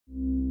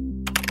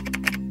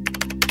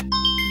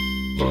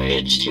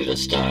Voyage to the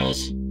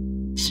Stars,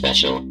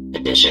 Special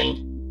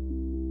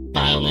Edition.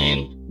 File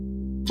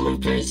name,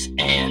 bloopers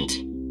and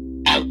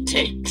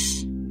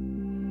outtakes.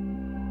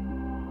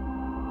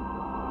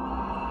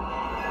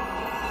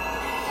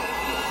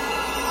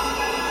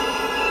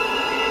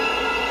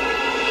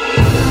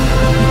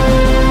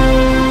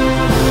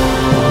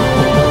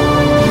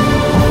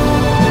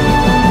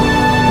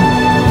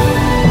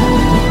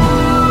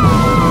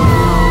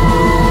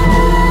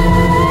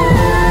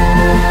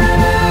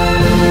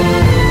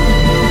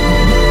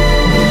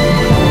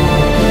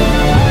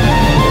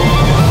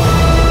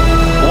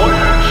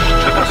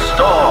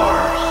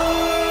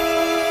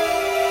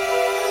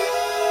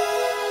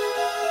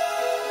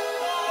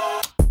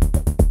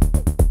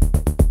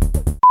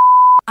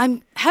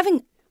 I'm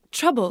having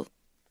trouble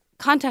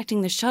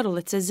contacting the shuttle.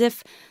 It's as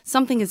if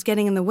something is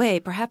getting in the way.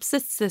 Perhaps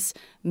it's this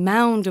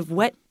mound of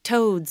wet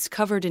toads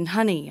covered in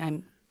honey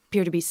I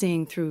appear to be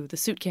seeing through the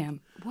suit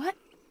cam. What?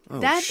 Oh,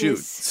 That shoot.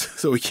 is-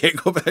 So we can't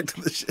go back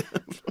to the ship.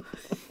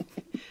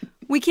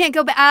 We can't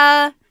go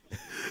back.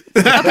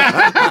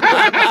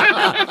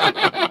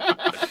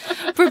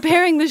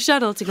 Preparing the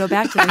shuttle to go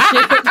back to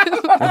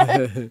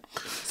the ship.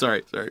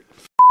 Sorry.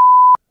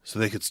 So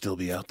they could still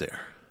be out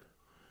there.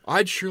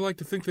 I'd sure like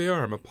to think they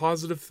are. I'm a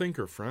positive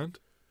thinker, friend.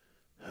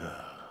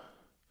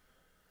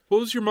 What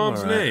was your mom's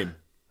All right. name?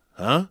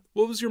 Huh?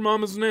 What was your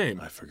mama's name?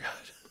 I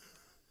forgot.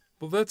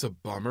 Well, that's a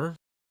bummer.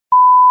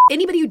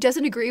 Anybody who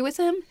doesn't agree with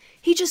him,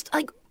 he just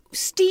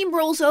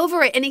steamrolls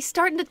over it, and he's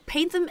starting to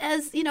paint them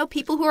as,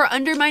 people who are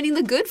undermining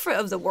the good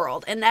of the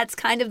world, and that's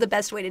kind of the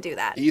best way to do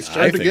that. He's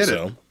trying to get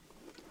it.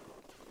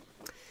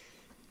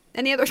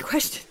 Any other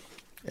questions?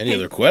 Any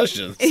other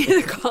questions? Any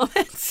other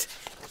comments?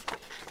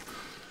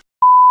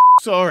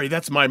 Sorry,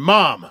 that's my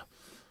mom.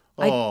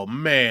 Oh,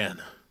 man.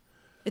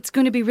 It's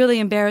going to be really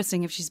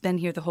embarrassing if she's been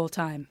here the whole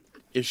time.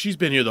 If she's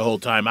been here the whole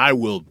time, I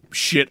will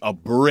shit a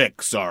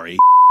brick, sorry.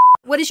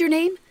 What is your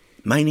name?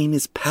 My name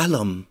is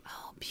Palom.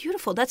 Oh,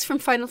 beautiful. That's from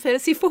Final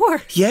Fantasy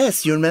IV.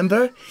 Yes, you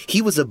remember?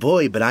 He was a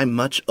boy, but I'm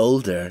much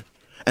older.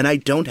 And I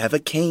don't have a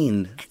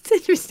cane. It's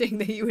interesting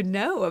that you would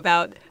know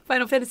about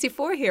Final Fantasy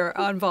IV here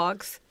on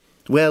Vox.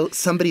 Well,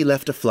 somebody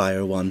left a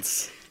flyer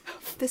once.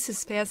 This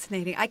is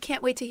fascinating. I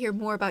can't wait to hear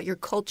more about your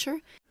culture.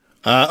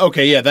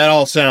 Okay, yeah, that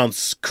all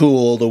sounds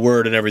cool, the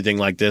word and everything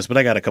like this, but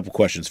I got a couple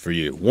questions for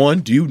you. One,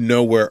 do you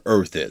know where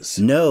Earth is?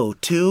 No.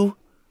 Two?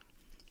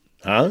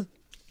 Huh?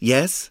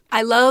 Yes?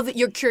 I love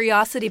your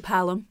curiosity,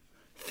 Palom.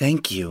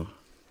 Thank you.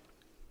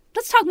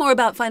 Let's talk more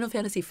about Final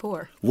Fantasy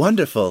IV.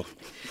 Wonderful.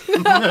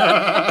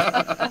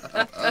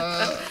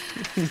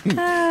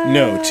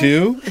 No.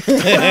 Two?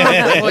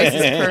 That voice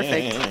is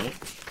perfect.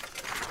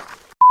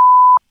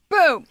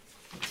 Boom.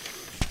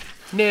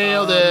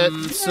 Nailed it.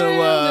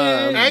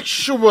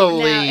 Actually,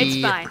 No,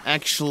 it's fine.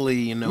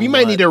 Actually, we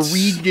might need a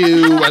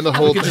redo on the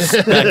whole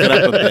thing. Back it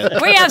up a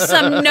bit. We have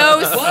some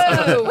notes.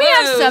 We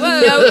have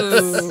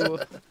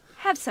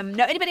some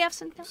notes. Anybody have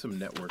some notes? Some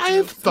network. I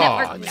have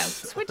thoughts.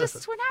 Network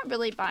notes. We're not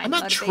really buying. I'm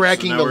not motivation.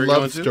 tracking So the now we're love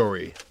going to?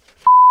 story.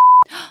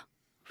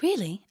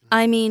 Really?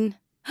 I mean...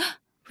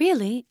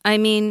 Really? I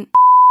mean...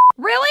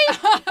 Really?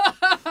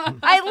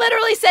 I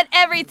literally said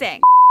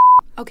everything.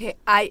 Okay,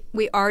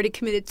 we already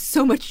committed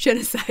so much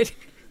genocide.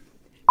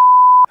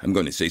 I'm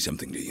going to say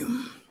something to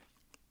you.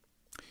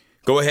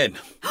 Go ahead.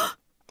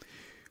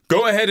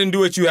 Go ahead and do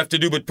what you have to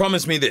do, but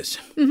promise me this.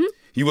 Mm-hmm.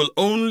 You will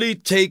only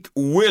take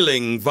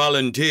willing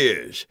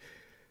volunteers.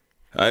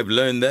 I've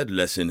learned that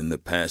lesson in the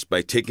past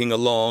by taking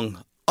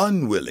along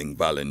unwilling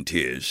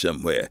volunteers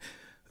somewhere.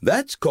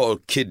 That's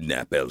called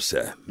kidnap,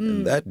 Elsa.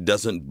 And that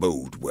doesn't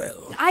bode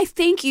well. I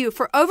thank you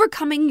for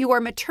overcoming your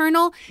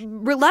maternal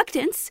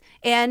reluctance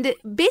and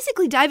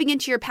basically diving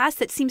into your past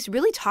that seems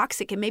really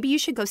toxic, and maybe you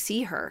should go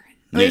see her.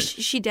 Yes.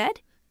 Is she dead?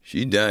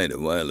 She died a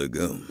while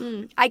ago.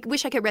 I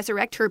wish I could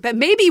resurrect her, but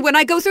maybe when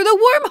I go through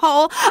the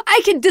wormhole,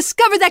 I can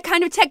discover that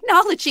kind of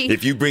technology.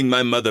 If you bring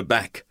my mother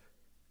back,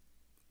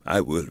 I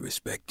will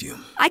respect you.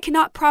 I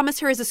cannot promise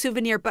her as a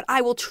souvenir, but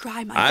I will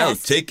try my I'll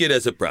best. take it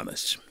as a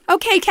promise.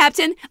 Okay,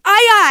 Captain.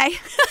 Aye, aye.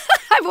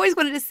 I've always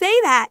wanted to say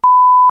that.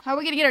 How are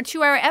we going to get our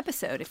 2-hour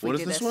episode if we What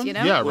do is this this, one? you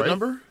know? Yeah, What right.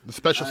 number? The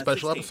special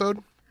episode.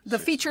 The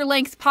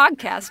feature-length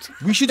podcast.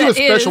 We should do a that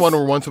special is- one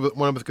where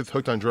one of us gets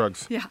hooked on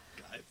drugs. Yeah.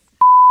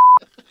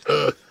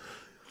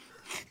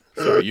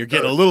 Sorry, you're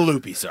getting a little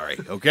loopy, sorry,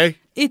 okay?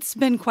 It's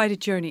been quite a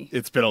journey.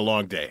 It's been a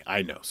long day,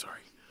 I know, sorry.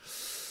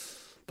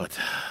 But,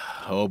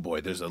 oh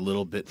boy, there's a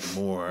little bit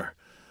more.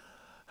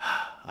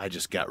 I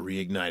just got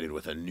reignited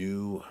with a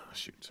new...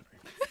 Shoot, sorry.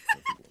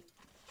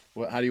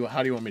 How do you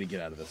want me to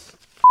get out of this?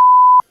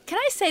 Can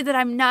I say that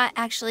I'm not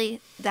actually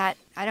that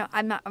I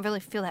really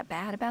feel that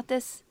bad about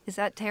this? Is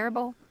that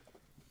terrible?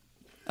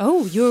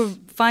 Oh, you're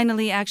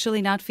finally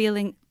actually not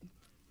feeling...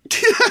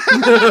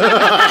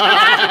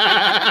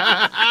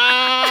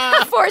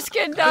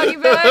 Foreskin doggy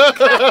bag.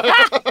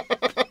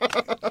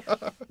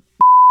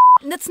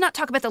 Let's not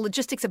talk about the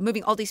logistics of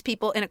moving all these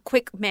people in a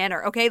quick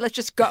manner, okay? Let's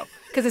just go,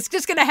 because it's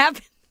just going to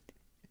happen.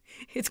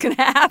 It's going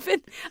to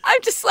happen.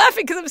 I'm just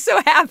laughing because I'm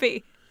so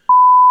happy.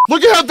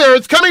 Look out there!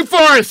 It's coming for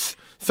us!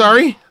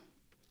 Sorry.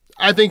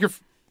 I think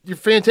you're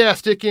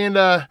fantastic, and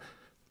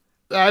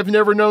I've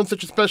never known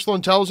such a special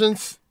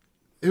intelligence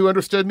who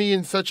understood me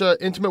in such an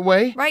intimate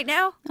way. Right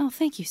now? Oh,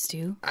 thank you,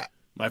 Stu.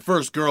 My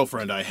first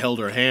girlfriend, I held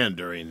her hand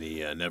during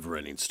the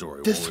Neverending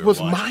Story. This while we were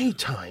was watching. my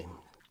time.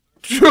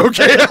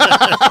 Okay.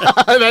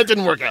 That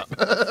didn't work out.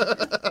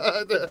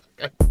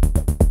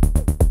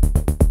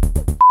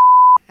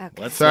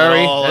 Let's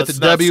Sorry, not that's let's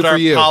a not W for start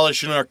you.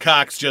 polishing our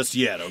cocks just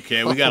yet,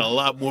 okay? We got a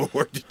lot more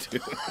work to do.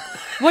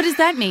 What does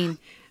that mean?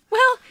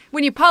 Well,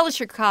 when you polish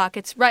your cock,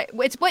 it's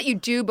what you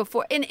do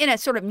before, in a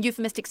sort of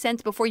euphemistic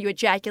sense, before you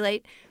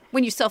ejaculate,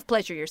 when you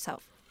self-pleasure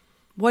yourself.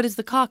 What is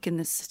the cock in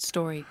this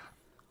story?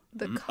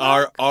 The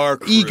cock. Our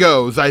crew.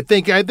 Egos. I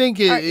think Our it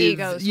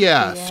egos is.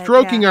 Yeah, would be it,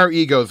 stroking yeah. our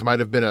egos might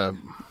have been a.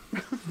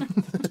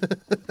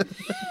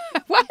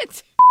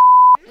 What?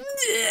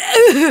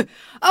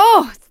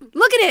 Oh,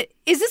 look at it.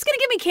 Is this going to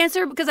give me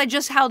cancer because I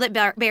just held it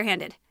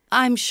barehanded?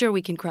 I'm sure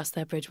we can cross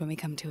that bridge when we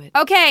come to it.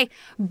 Okay,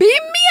 beam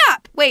me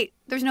up. Wait,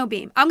 there's no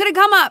beam. I'm going to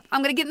come up.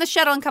 I'm going to get in the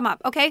shuttle and come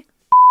up, okay?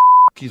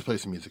 Can you play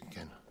some music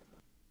again?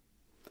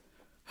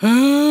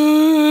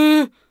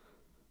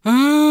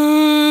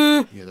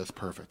 Yeah, that's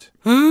perfect.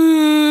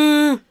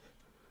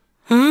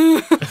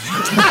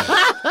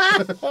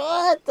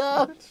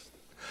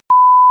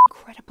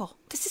 Incredible.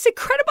 This is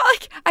incredible.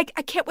 I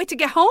can't wait to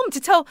get home to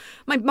tell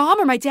my mom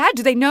or my dad.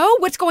 Do they know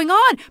what's going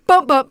on?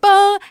 Bum, bum,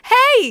 bum.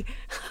 Hey,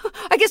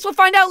 I guess we'll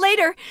find out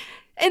later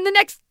in the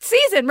next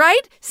season,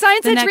 right?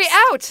 Science The Entry next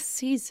out.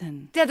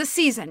 season. Yeah, the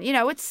season. You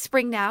know, it's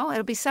spring now.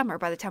 It'll be summer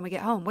by the time we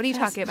get home. What are you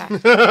talking about?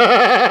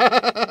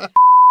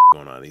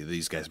 Going on.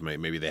 These guys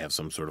maybe they have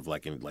some sort of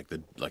like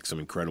some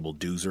incredible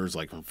doozers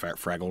like from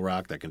Fraggle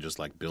Rock that can just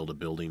like build a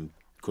building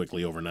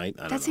quickly overnight.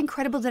 I don't That's know.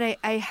 incredible that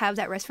I have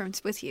that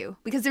reference with you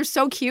because they're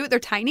so cute. They're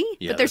tiny,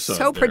 Yeah, but they're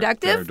so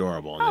productive. They're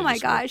adorable. and Oh they my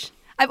just work. gosh.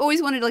 I've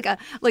always wanted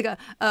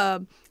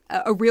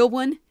a real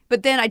one,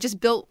 but then I just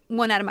built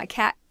one out of my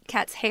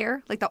cat's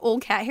hair, like the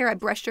old cat hair. I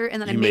brushed her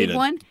and then You I made a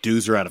one.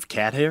 doozer out of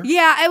cat hair?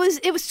 Yeah, I was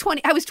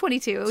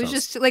 22. It was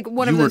just like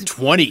one you of were those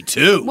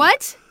 22.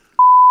 What?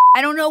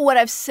 I don't know what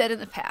I've said in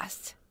the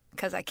past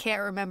because I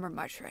can't remember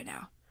much right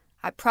now.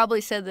 I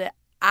probably said that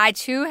I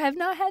too have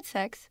not had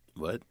sex,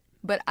 What?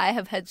 but I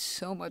have had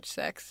so much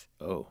sex.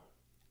 Oh.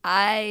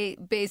 I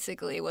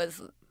basically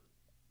was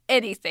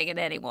anything and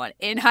anyone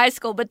in high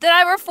school, but then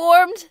I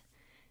reformed.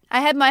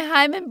 I had my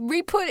hymen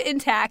re-put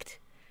intact.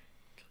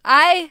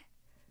 I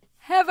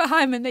have a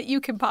hymen that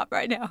you can pop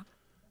right now.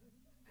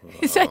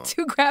 Is that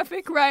too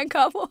graphic, Ryan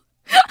Cobble?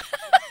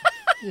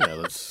 Yeah,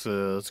 let's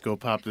go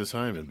pop this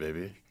hymen,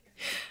 baby.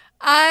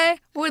 I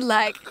would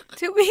like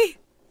to be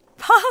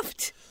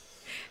popped.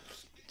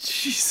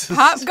 Jesus.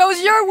 Pop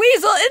goes your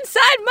weasel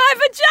inside my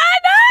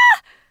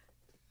vagina!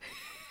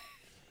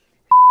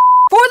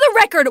 For the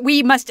record,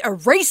 we must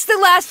erase the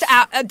last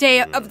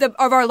day of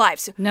our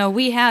lives. No,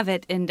 we have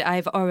it, and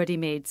I've already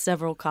made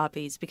several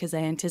copies because I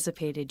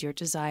anticipated your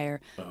desire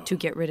to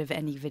get rid of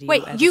any video.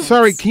 Wait, evidence. you-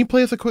 Sorry, can you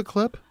play us a quick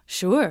clip?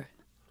 Sure.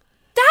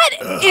 That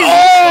is...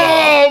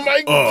 Oh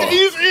my God,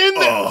 he's in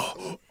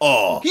there.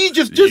 Oh. He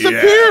just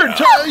disappeared.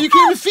 You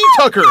can't even see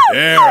Tucker.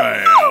 There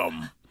I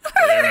am.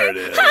 There it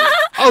is.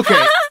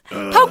 Okay.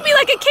 Poke me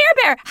like a Care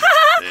Bear.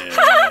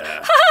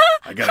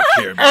 I got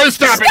a care. Oh,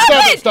 stop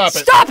it. Stop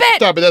it!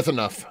 Stop it. That's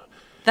enough.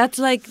 That's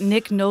like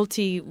Nick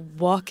Nolte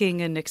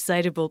walking an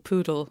excitable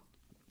poodle.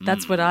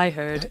 That's what I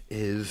heard.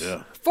 Is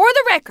For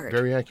the record,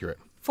 very accurate.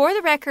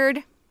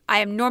 I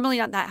am normally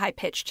not that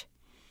high-pitched.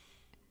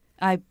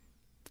 I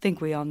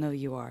think we all know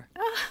you are.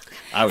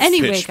 I was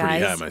Anyway, pitched pretty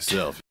guys. high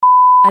myself.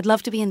 I'd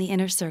love to be in the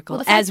inner circle Well,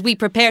 the fact- as we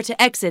prepare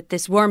to exit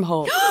this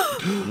wormhole.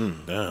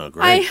 Oh,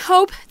 great. I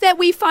hope that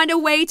we find a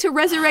way to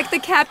resurrect the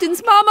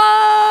captain's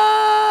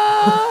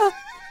mama!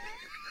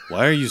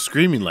 Why are you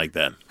screaming like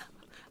that?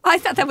 I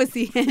thought that was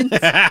the end.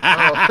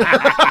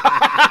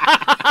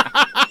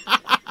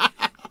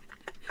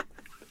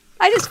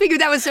 I just figured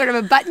that was sort of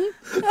a button.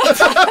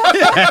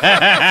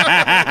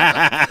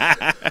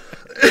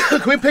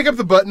 Can we pick up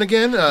the button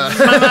again?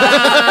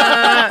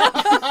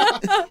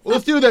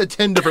 Let's do that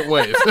 10 different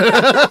ways.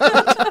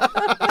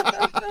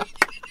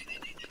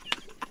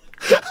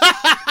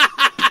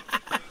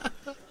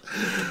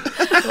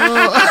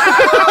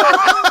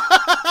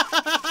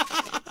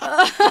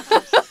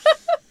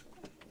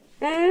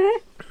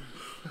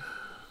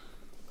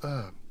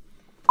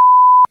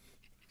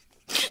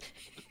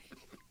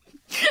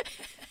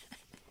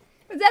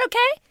 Is that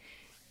okay?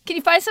 Can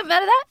you find something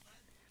out of that?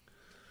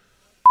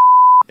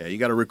 Yeah, you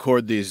got to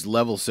record these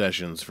level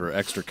sessions for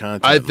extra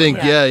content. I think,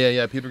 my man.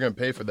 yeah. People are going to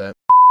pay for that.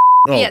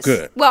 Oh, Yes.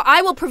 good. Well,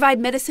 I will provide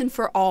medicine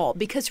for all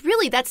because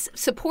really that's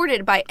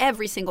supported by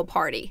every single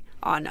party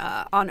on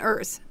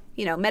Earth.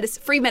 You know,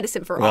 free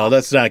medicine for all. Well,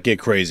 let's not get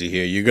crazy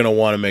here. You're going to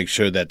want to make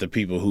sure that the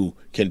people who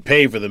can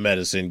pay for the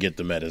medicine get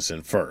the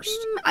medicine first.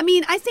 I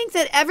mean, I think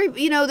that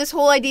this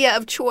whole idea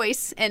of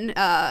choice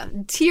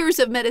and tiers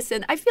of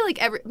medicine, I feel like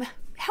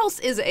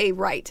health is a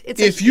right.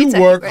 If you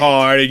work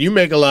hard and you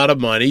make a lot of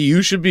money,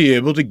 you should be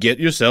able to get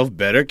yourself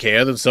better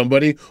care than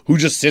somebody who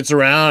just sits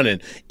around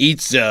and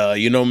eats,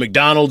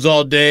 McDonald's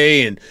all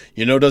day and,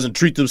 doesn't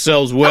treat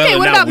themselves well. Okay,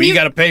 and now we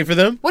got to pay for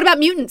them? What about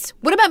mutants?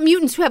 What about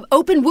mutants who have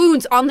open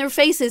wounds on their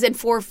faces and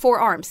four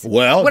arms?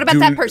 Well, what about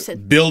that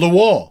person? Build a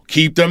wall.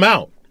 Keep them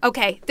out.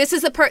 Okay,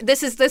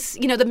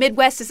 the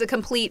Midwest is a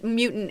complete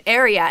mutant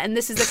area, and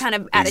this is the kind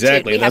of attitude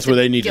exactly. we And that's have where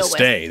they need to deal with.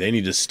 stay. They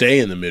need to stay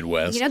in the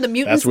Midwest. The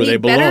mutants that's where need they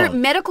belong. better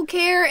medical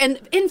care, and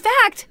in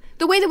fact,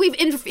 the way that we've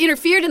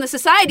interfered in the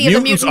society of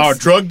the mutants are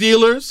drug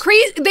dealers.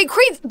 We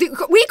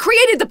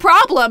created the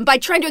problem by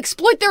trying to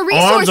exploit their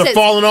resources. Arms are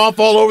falling off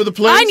all over the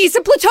place. I need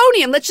some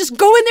plutonium. Let's just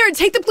go in there and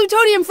take the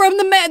plutonium from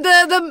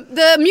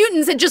the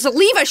mutants and just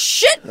leave a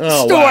shit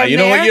storm wow. You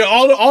know there.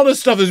 what? All this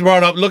stuff is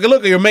brought up. Look,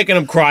 you're making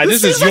them cry.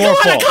 This is your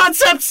fault. A lot of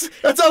concepts.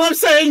 That's all I'm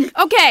saying.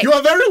 Okay. You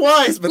are very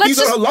wise, but these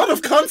are a lot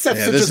of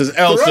concepts. Yeah, this is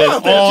all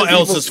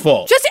Elsa's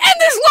fault. Just end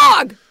this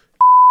log.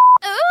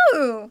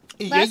 Ooh.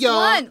 Last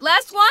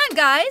one,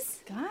 guys.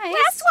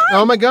 Last one.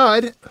 Oh my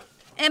God.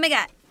 Oh my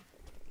God.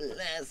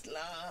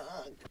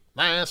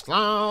 Last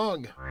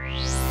log.